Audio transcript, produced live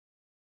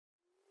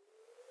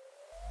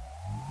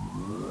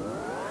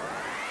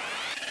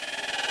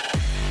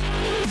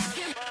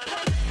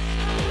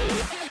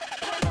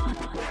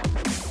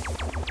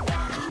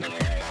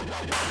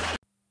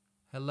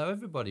Hello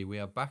everybody, we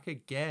are back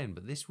again,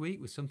 but this week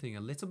with something a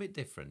little bit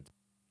different.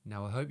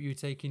 Now I hope you're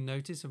taking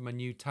notice of my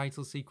new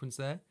title sequence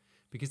there,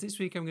 because this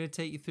week I'm going to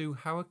take you through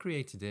how I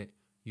created it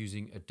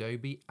using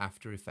Adobe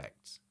After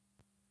Effects.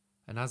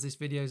 And as this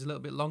video is a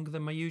little bit longer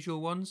than my usual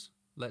ones,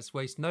 let's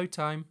waste no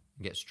time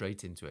and get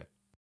straight into it.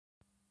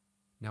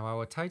 Now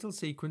our title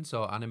sequence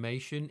or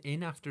animation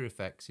in After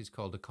Effects is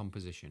called a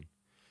composition.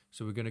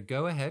 So we're going to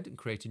go ahead and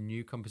create a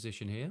new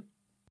composition here.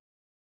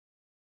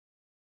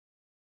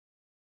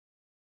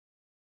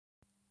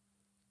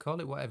 Call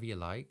it whatever you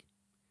like,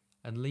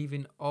 and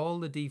leaving all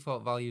the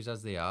default values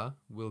as they are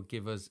will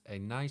give us a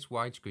nice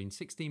widescreen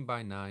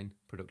 16:9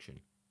 production.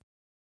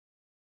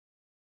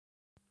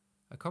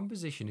 A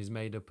composition is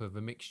made up of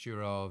a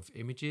mixture of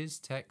images,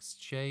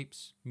 text,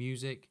 shapes,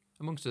 music,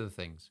 amongst other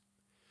things.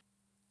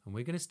 And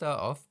we're going to start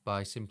off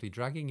by simply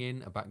dragging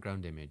in a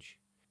background image.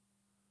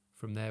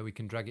 From there we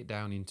can drag it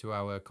down into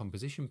our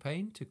composition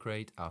pane to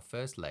create our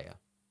first layer.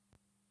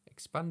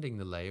 Expanding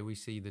the layer we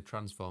see the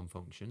transform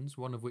functions,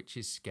 one of which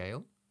is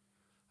scale.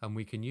 And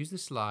we can use the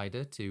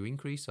slider to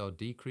increase or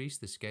decrease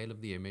the scale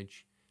of the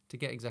image to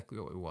get exactly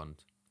what we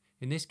want.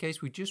 In this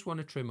case, we just want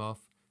to trim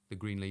off the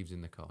green leaves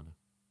in the corner.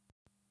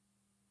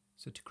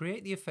 So to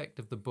create the effect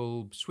of the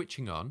bulb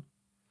switching on,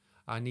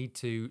 I need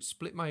to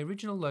split my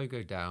original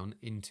logo down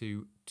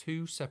into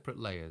two separate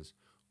layers,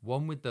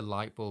 one with the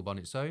light bulb on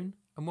its own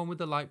and one with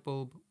the light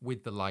bulb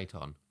with the light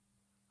on.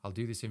 I'll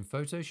do this in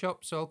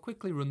Photoshop, so I'll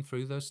quickly run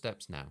through those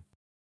steps now.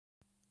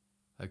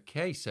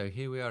 Okay, so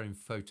here we are in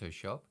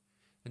Photoshop.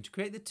 And to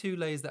create the two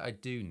layers that I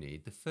do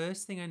need, the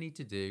first thing I need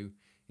to do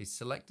is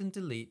select and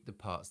delete the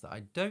parts that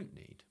I don't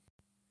need.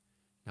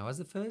 Now as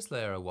the first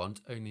layer I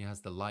want only has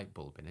the light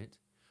bulb in it,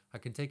 I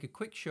can take a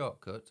quick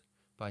shortcut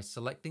by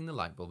selecting the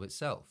light bulb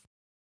itself.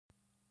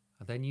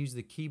 I then use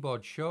the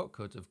keyboard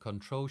shortcut of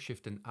Ctrl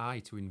Shift and I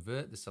to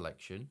invert the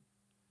selection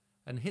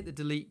and hit the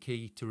delete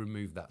key to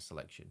remove that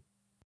selection.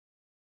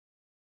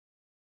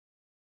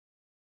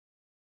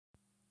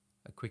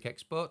 A quick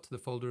export to the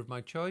folder of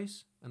my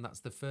choice, and that's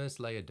the first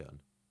layer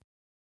done.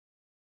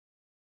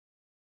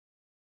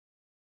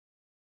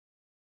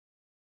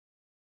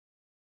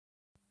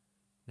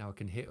 Now I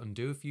can hit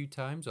undo a few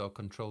times or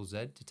Ctrl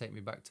Z to take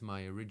me back to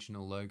my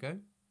original logo.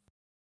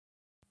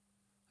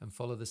 And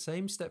follow the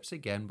same steps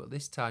again, but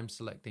this time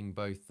selecting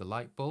both the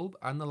light bulb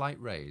and the light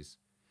rays.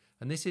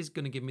 And this is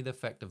going to give me the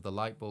effect of the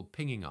light bulb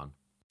pinging on.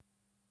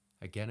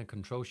 Again, a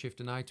Ctrl Shift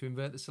and I to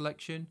invert the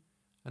selection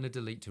and a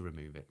delete to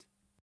remove it.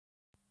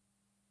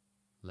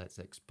 Let's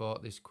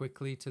export this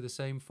quickly to the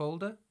same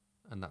folder,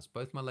 and that's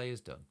both my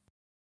layers done.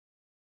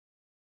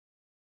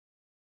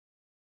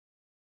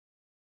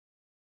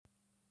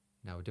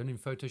 Now we're done in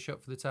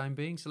Photoshop for the time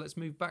being, so let's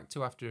move back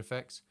to After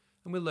Effects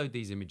and we'll load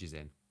these images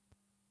in.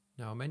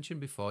 Now I mentioned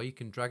before you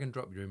can drag and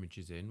drop your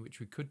images in, which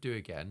we could do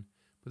again,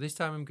 but this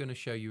time I'm going to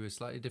show you a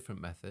slightly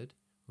different method.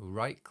 We'll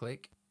right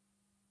click,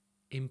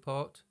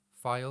 import,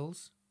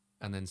 files,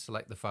 and then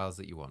select the files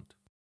that you want.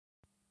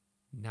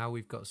 Now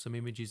we've got some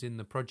images in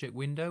the project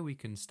window, we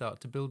can start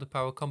to build up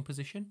our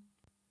composition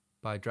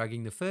by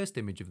dragging the first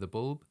image of the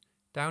bulb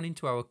down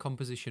into our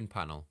composition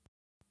panel.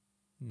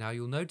 Now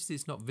you'll notice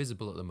it's not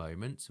visible at the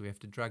moment, so we have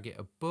to drag it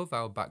above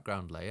our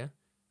background layer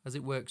as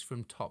it works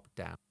from top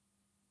down.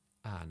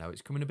 Now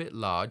it's coming a bit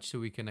large, so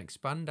we can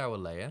expand our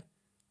layer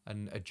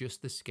and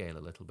adjust the scale a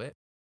little bit.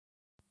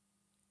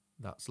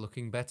 That's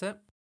looking better.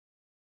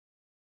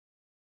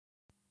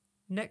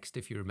 Next,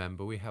 if you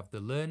remember, we have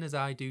the Learn As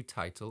I Do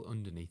title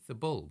underneath the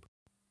bulb.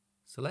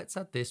 So let's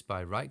add this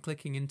by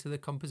right-clicking into the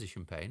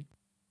composition pane,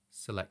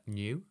 select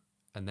New,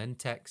 and then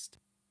Text,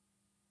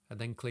 and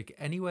then click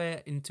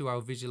anywhere into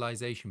our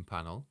visualization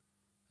panel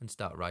and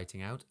start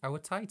writing out our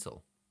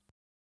title.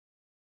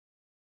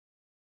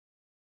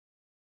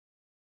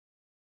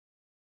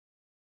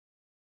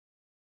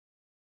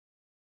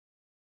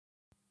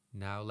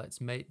 Now let's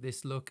make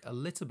this look a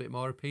little bit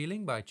more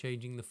appealing by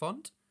changing the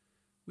font.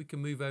 We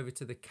can move over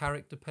to the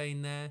character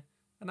pane there,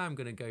 and I'm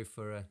going to go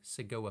for a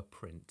Segoa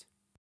print.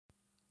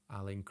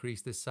 I'll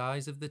increase the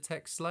size of the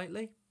text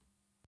slightly.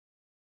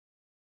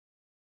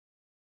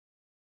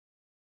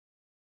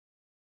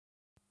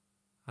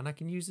 And I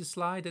can use the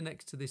slider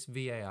next to this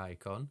VA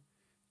icon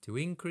to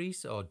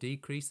increase or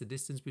decrease the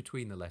distance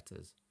between the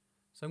letters.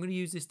 So I'm going to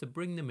use this to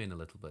bring them in a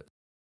little bit.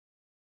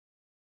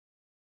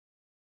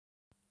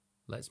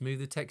 Let's move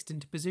the text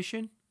into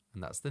position,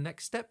 and that's the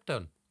next step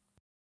done.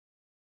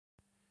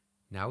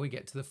 Now we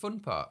get to the fun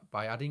part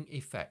by adding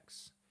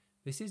effects.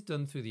 This is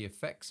done through the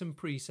effects and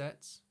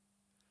presets,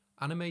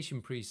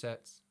 animation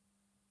presets,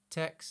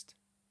 text,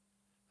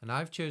 and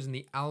I've chosen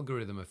the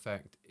algorithm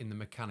effect in the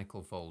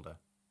mechanical folder.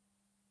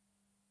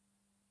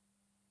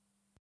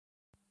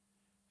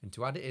 And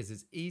to add it is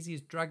as easy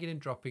as dragging and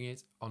dropping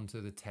it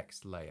onto the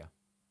text layer.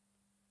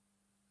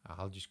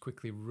 I'll just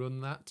quickly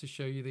run that to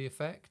show you the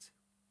effect.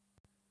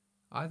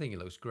 I think it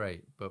looks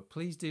great, but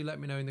please do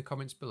let me know in the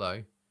comments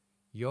below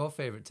your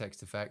favourite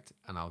text effect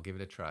and I'll give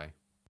it a try.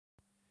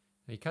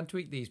 Now you can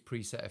tweak these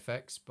preset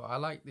effects, but I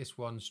like this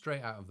one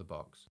straight out of the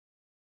box.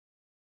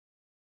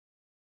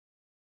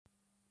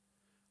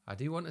 I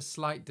do want a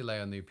slight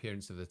delay on the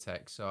appearance of the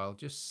text, so I'll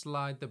just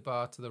slide the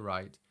bar to the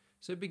right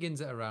so it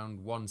begins at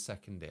around 1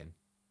 second in.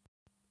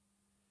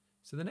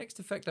 So the next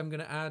effect I'm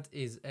going to add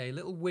is a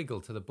little wiggle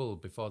to the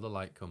bulb before the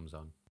light comes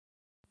on.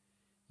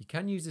 You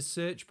can use the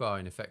search bar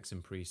in Effects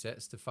and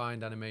Presets to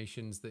find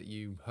animations that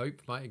you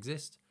hope might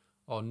exist,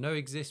 or know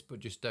exist but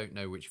just don't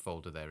know which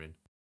folder they're in.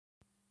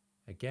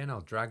 Again,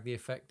 I'll drag the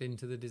effect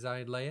into the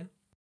desired layer.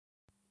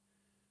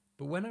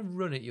 But when I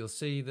run it, you'll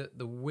see that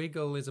the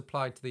wiggle is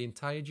applied to the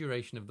entire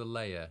duration of the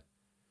layer,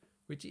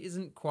 which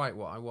isn't quite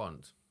what I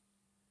want.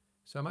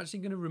 So I'm actually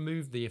going to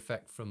remove the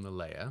effect from the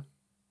layer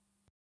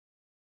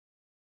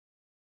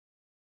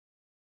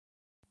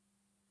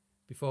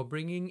before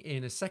bringing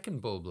in a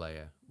second bulb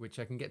layer, which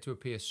I can get to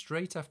appear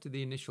straight after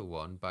the initial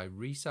one by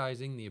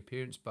resizing the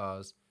appearance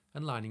bars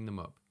and lining them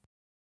up.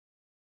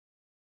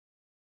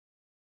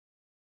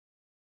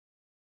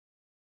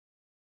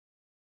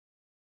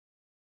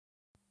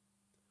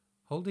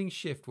 Holding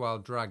Shift while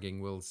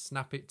dragging will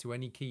snap it to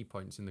any key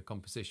points in the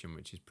composition,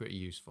 which is pretty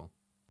useful.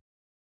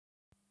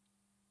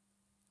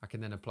 I can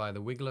then apply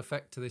the wiggle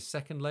effect to this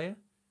second layer,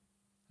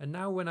 and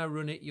now when I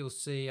run it, you'll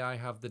see I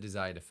have the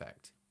desired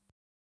effect.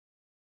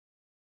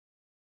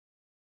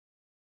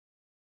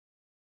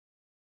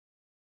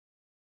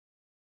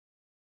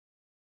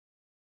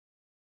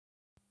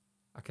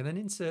 I can then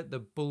insert the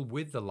bulb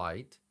with the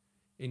light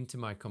into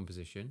my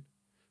composition,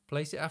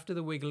 place it after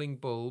the wiggling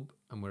bulb,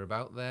 and we're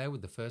about there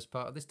with the first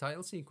part of this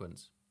title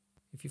sequence.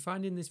 If you're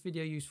finding this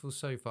video useful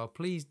so far,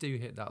 please do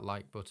hit that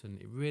like button.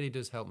 It really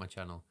does help my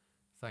channel.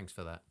 Thanks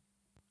for that.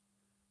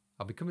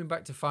 I'll be coming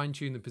back to fine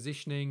tune the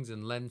positionings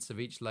and lengths of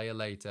each layer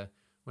later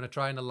when I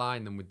try and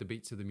align them with the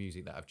beats of the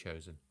music that I've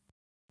chosen.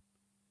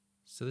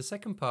 So the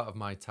second part of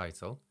my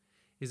title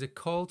is a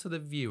call to the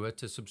viewer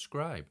to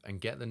subscribe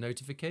and get the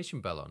notification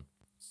bell on.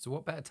 So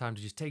what better time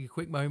to just take a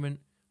quick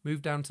moment,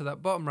 move down to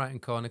that bottom right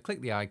hand corner,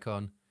 click the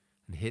icon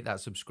and hit that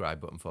subscribe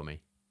button for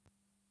me.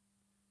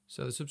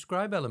 So the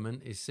subscribe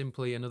element is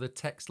simply another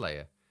text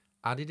layer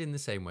added in the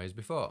same way as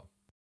before.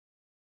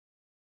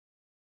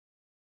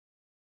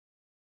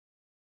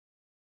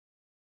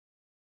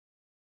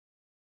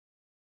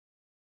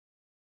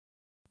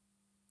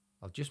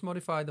 I'll just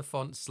modify the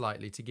font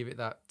slightly to give it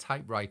that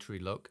typewritery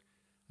look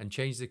and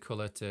change the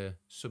colour to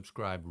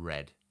subscribe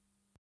red.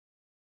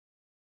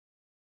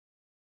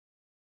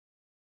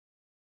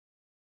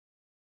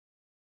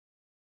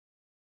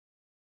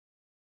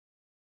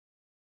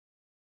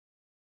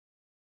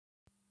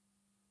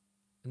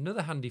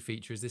 Another handy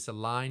feature is this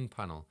align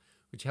panel,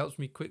 which helps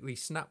me quickly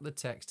snap the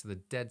text to the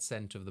dead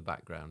centre of the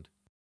background.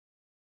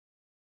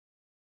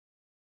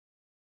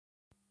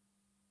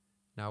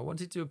 Now I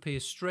want it to appear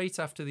straight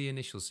after the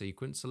initial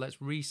sequence, so let's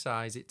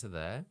resize it to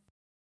there.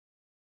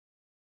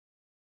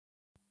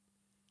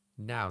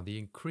 Now the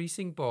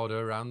increasing border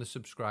around the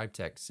subscribe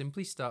text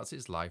simply starts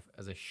its life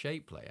as a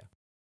shape layer,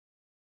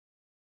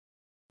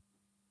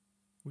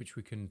 which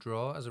we can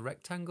draw as a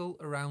rectangle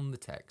around the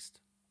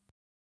text.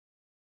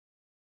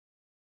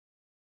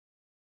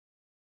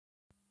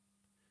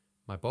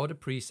 My border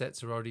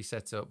presets are already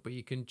set up, but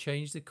you can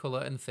change the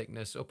colour and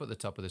thickness up at the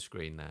top of the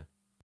screen there.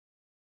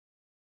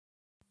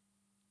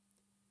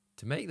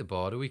 To make the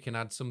border, we can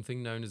add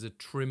something known as a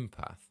trim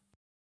path.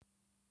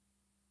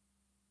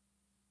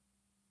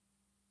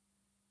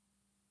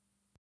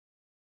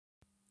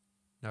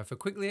 Now if I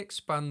quickly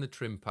expand the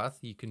trim path,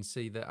 you can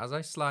see that as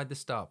I slide the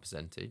start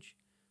percentage,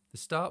 the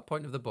start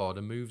point of the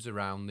border moves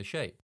around the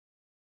shape.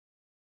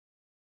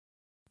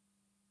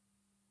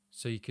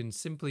 So you can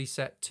simply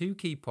set 2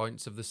 key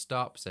points of the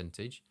start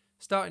percentage,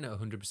 starting at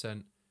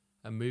 100%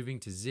 and moving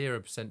to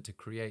 0% to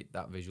create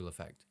that visual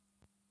effect.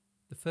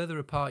 The further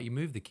apart you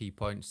move the key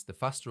points, the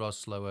faster or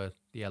slower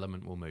the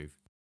element will move.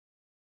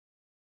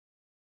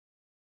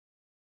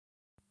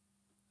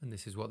 And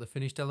this is what the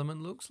finished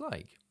element looks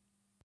like.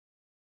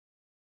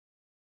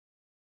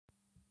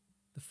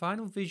 The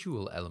final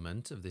visual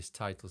element of this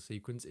title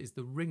sequence is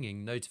the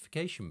ringing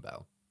notification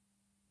bell.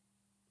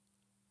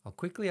 I'll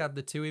quickly add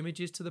the 2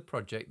 images to the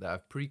project that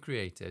I've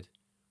pre-created,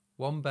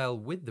 one bell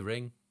with the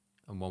ring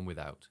and one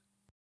without.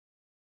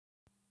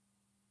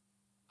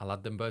 I'll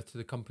add them both to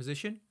the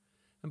composition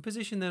and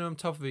position them on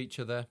top of each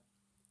other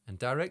and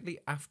directly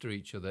after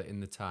each other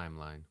in the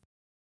timeline.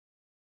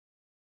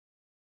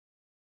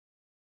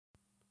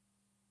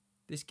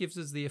 This gives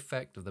us the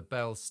effect of the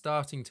bell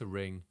starting to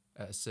ring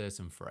at a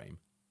certain frame.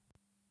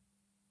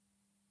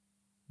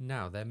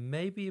 Now there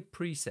may be a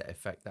preset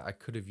effect that I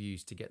could have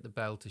used to get the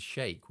bell to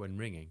shake when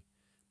ringing,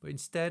 but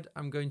instead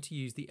I'm going to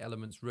use the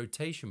element's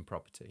rotation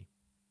property,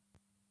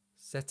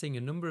 setting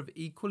a number of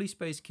equally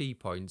spaced key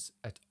points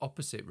at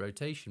opposite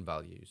rotation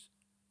values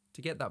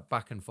to get that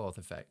back and forth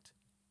effect.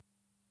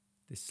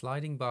 This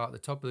sliding bar at the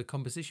top of the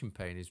composition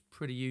pane is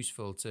pretty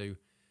useful to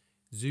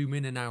zoom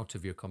in and out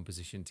of your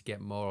composition to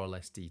get more or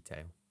less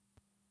detail.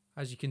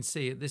 As you can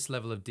see, at this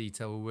level of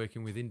detail we're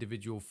working with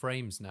individual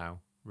frames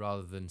now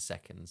rather than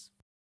seconds.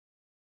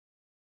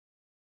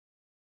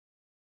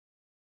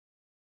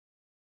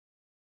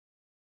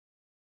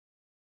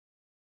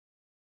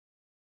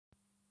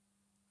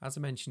 As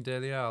I mentioned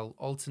earlier, I'll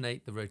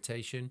alternate the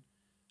rotation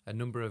a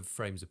number of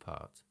frames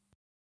apart.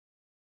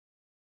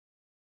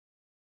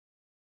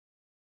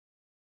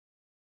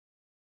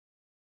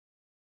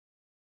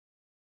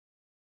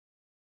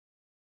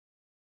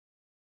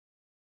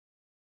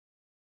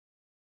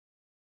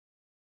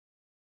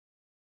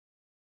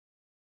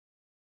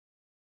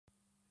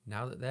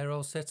 Now that they're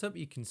all set up,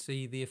 you can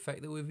see the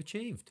effect that we've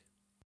achieved.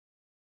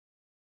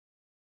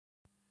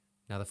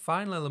 Now the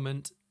final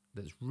element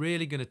that's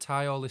really going to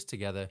tie all this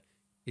together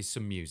is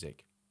some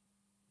music.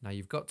 Now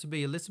you've got to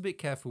be a little bit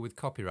careful with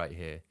copyright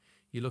here.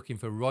 You're looking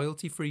for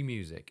royalty-free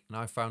music, and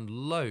I found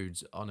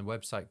loads on a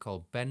website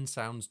called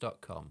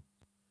bensounds.com.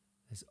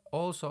 There's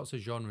all sorts of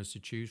genres to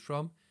choose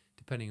from,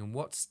 depending on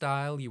what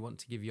style you want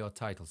to give your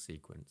title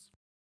sequence.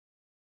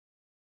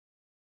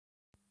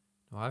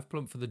 Now I've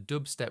plumped for the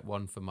dubstep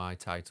one for my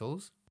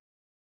titles.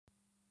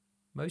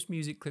 Most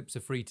music clips are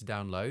free to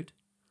download.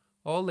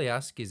 All they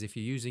ask is if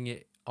you're using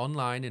it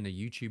online in a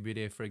YouTube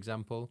video, for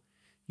example,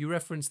 you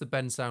reference the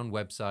Bensound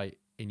website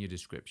in your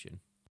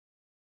description.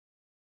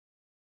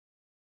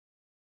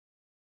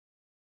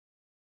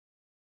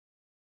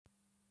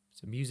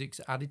 So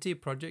music's added to your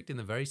project in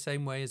the very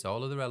same way as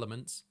all other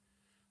elements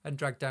and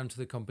dragged down to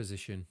the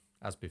composition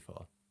as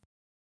before.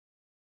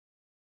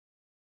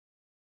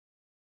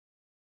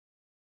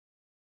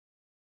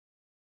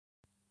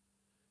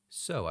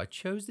 So I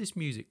chose this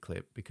music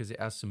clip because it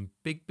has some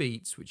big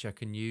beats which I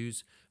can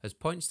use as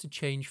points to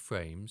change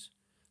frames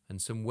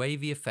and some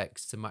wavy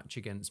effects to match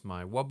against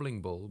my wobbling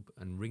bulb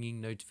and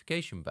ringing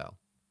notification bell.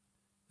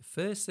 The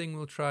first thing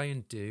we'll try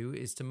and do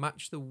is to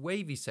match the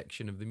wavy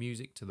section of the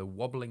music to the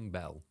wobbling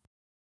bell.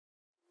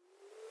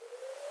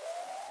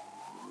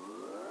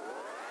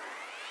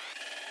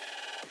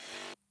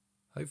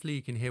 Hopefully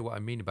you can hear what I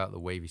mean about the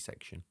wavy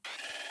section.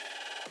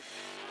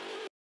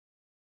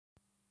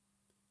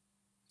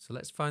 So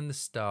let's find the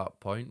start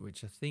point,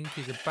 which I think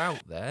is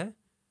about there,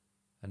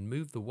 and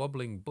move the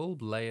wobbling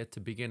bulb layer to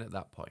begin at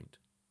that point.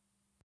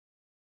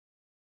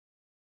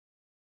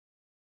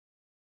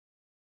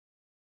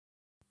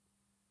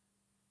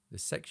 The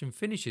section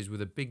finishes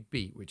with a big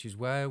beat, which is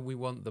where we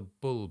want the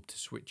bulb to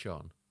switch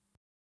on.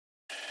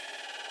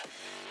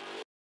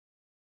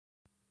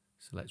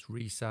 So let's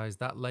resize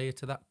that layer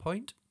to that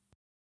point.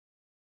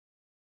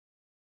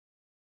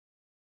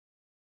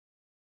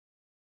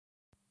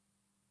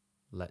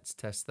 Let's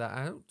test that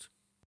out.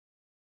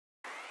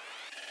 I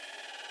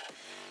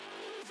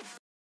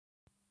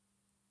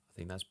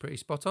think that's pretty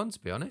spot on, to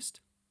be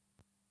honest.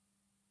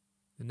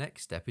 The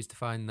next step is to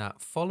find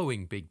that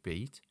following big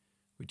beat,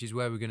 which is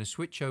where we're going to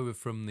switch over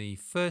from the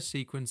first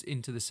sequence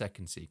into the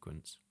second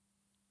sequence.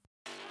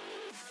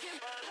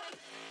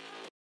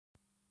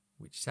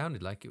 Which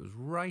sounded like it was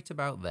right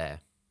about there.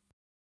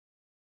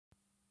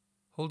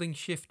 Holding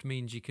Shift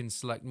means you can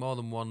select more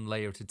than one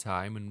layer at a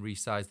time and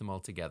resize them all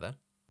together.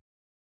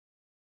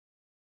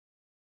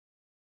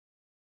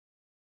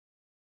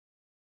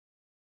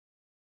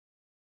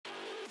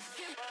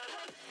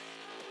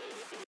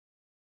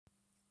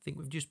 I think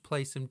we've just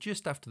placed them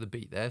just after the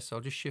beat there, so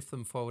I'll just shift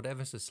them forward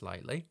ever so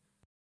slightly.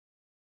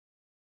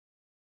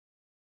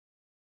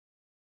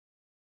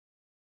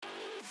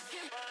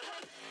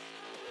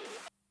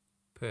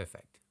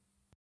 Perfect.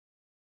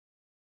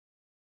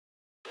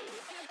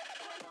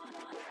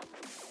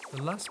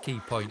 The last key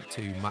point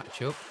to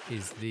match up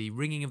is the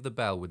ringing of the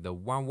bell with the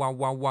wah wah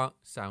wah wah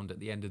sound at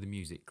the end of the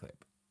music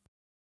clip.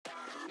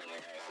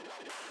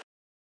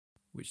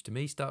 Which to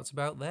me starts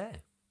about there.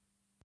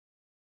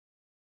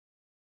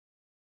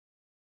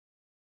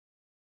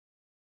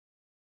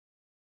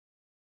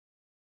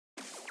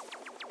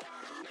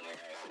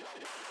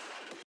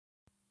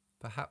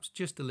 Perhaps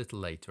just a little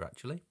later,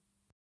 actually.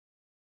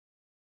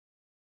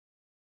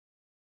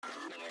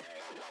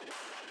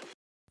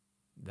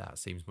 That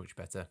seems much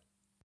better.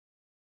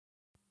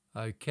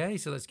 Okay,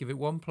 so let's give it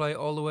one play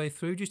all the way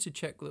through just to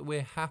check that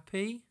we're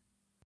happy.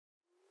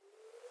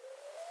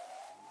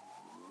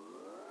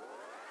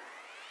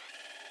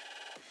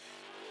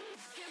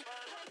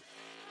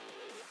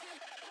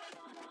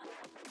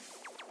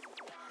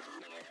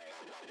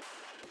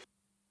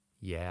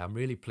 Yeah, I'm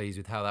really pleased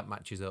with how that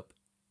matches up.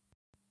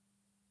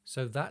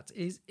 So that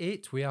is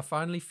it. We are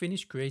finally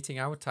finished creating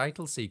our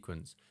title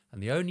sequence,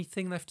 and the only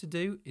thing left to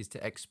do is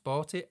to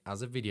export it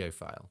as a video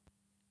file.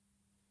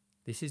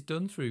 This is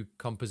done through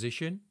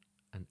Composition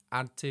and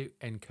Add to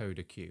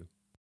Encoder Queue.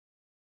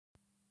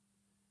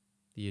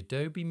 The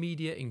Adobe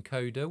Media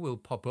Encoder will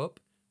pop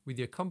up with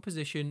your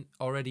composition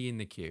already in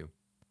the queue.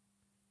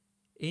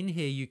 In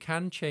here you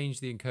can change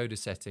the encoder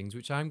settings,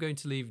 which I'm going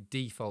to leave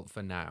default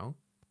for now.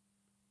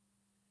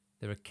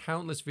 There are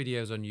countless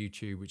videos on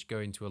YouTube which go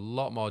into a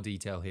lot more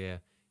detail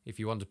here if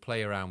you want to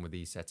play around with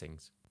these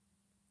settings.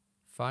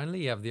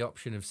 Finally, you have the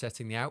option of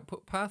setting the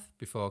output path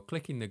before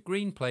clicking the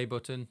green play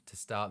button to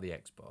start the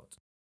export.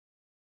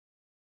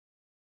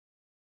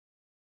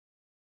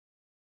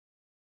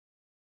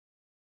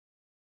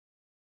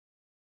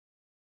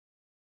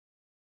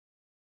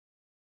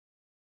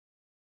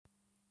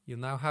 You'll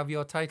now have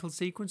your title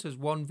sequence as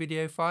one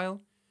video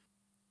file,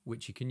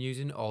 which you can use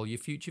in all your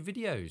future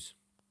videos.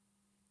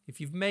 If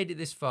you've made it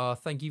this far,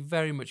 thank you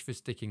very much for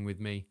sticking with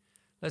me.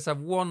 Let's have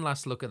one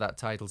last look at that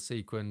title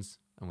sequence,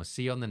 and we'll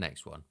see you on the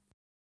next one.